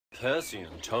Percy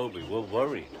and Toby were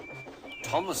worried.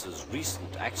 Thomas's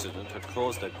recent accident had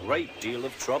caused a great deal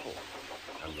of trouble,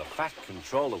 and the Fat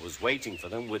Controller was waiting for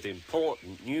them with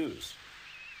important news.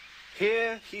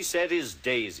 Here, he said, is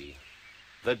Daisy,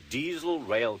 the Diesel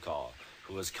Railcar,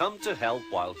 who has come to help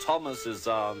while Thomas is,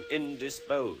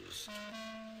 indisposed.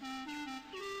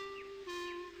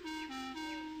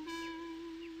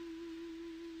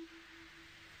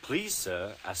 Please,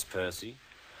 sir, asked Percy.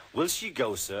 Will she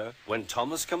go, sir, when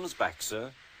Thomas comes back,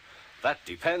 sir? That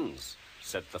depends,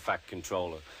 said the Fat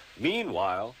Controller.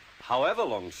 Meanwhile, however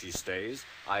long she stays,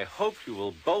 I hope you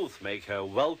will both make her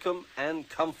welcome and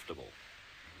comfortable.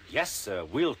 Yes, sir,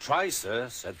 we'll try, sir,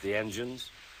 said the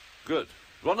engines. Good.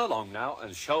 Run along now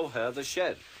and show her the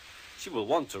shed. She will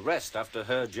want to rest after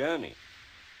her journey.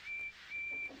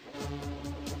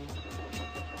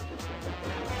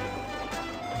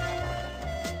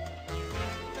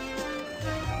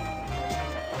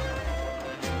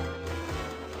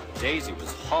 Daisy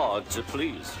was hard to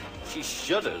please. She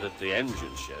shuddered at the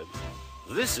engine shed.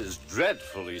 This is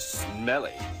dreadfully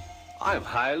smelly. I'm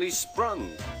highly sprung,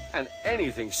 and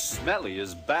anything smelly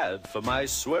is bad for my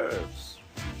swerves.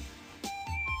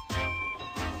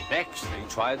 Next, they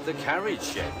tried the carriage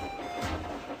shed.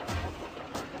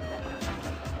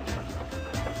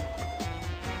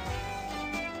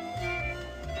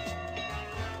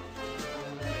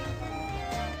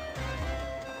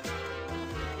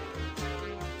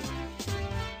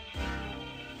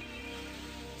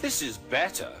 This is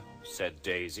better, said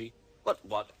Daisy, but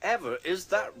whatever is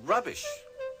that rubbish?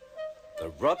 The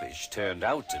rubbish turned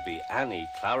out to be Annie,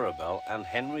 Clarabel and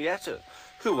Henrietta,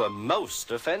 who were most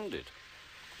offended.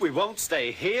 We won't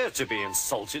stay here to be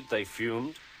insulted, they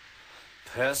fumed.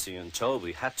 Percy and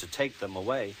Toby had to take them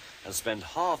away and spend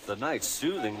half the night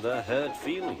soothing their hurt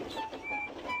feelings.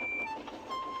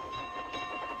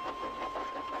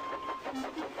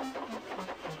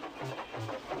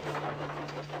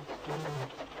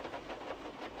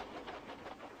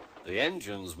 The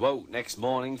engines woke next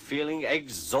morning feeling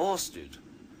exhausted.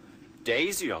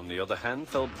 Daisy, on the other hand,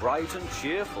 felt bright and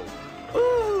cheerful.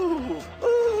 Ooh,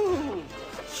 ooh,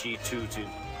 she tooted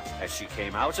as she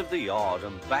came out of the yard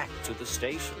and back to the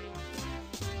station.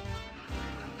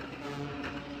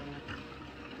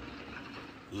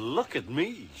 Look at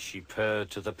me, she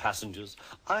purred to the passengers.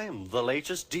 I'm the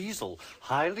latest Diesel,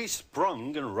 highly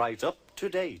sprung and right up to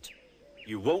date.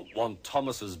 You won't want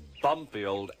Thomas's bumpy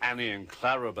old Annie and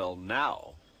Clarabel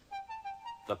now.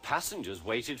 The passengers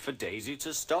waited for Daisy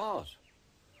to start,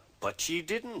 but she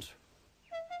didn't.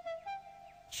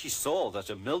 She saw that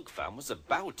a milk van was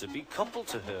about to be coupled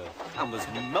to her and was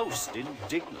most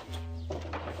indignant.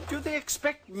 Do they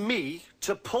expect me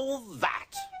to pull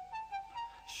that?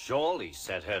 Surely,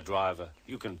 said her driver,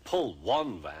 you can pull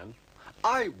one van.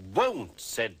 I won't,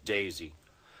 said Daisy.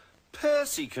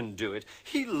 Percy can do it.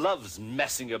 He loves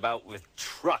messing about with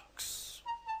trucks.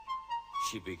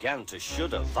 She began to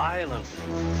shudder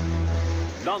violently.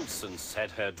 Nonsense,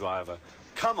 said her driver.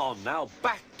 Come on now,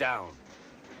 back down.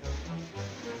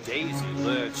 Daisy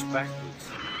lurched backwards.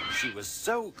 She was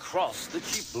so cross that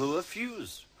she blew a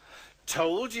fuse.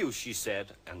 Told you, she said,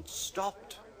 and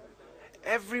stopped.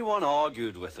 Everyone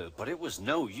argued with her, but it was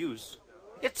no use.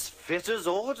 It's fitter's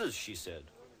orders, she said.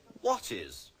 What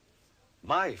is?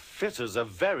 My fitter's a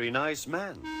very nice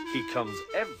man. He comes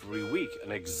every week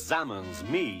and examines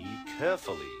me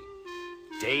carefully.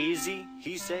 Daisy,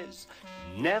 he says,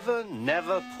 never,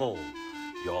 never pull.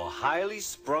 You're highly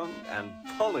sprung and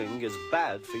pulling is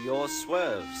bad for your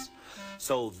swerves.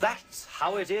 So that's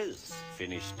how it is,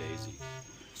 finished Daisy.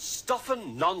 Stuff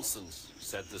and nonsense,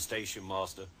 said the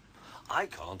Stationmaster. I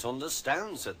can't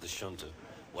understand, said the shunter.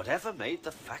 Whatever made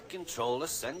the Fat Controller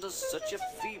send us such a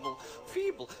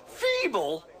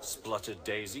feeble, spluttered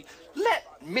Daisy.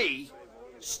 Let me!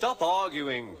 Stop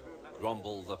arguing,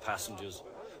 grumbled the passengers.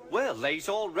 We're late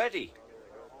already.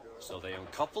 So they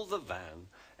uncoupled the van,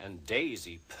 and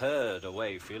Daisy purred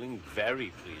away, feeling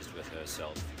very pleased with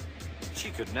herself.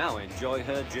 She could now enjoy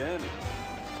her journey.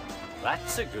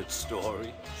 That's a good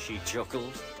story, she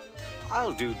chuckled.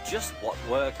 I'll do just what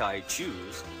work I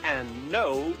choose, and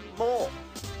no more.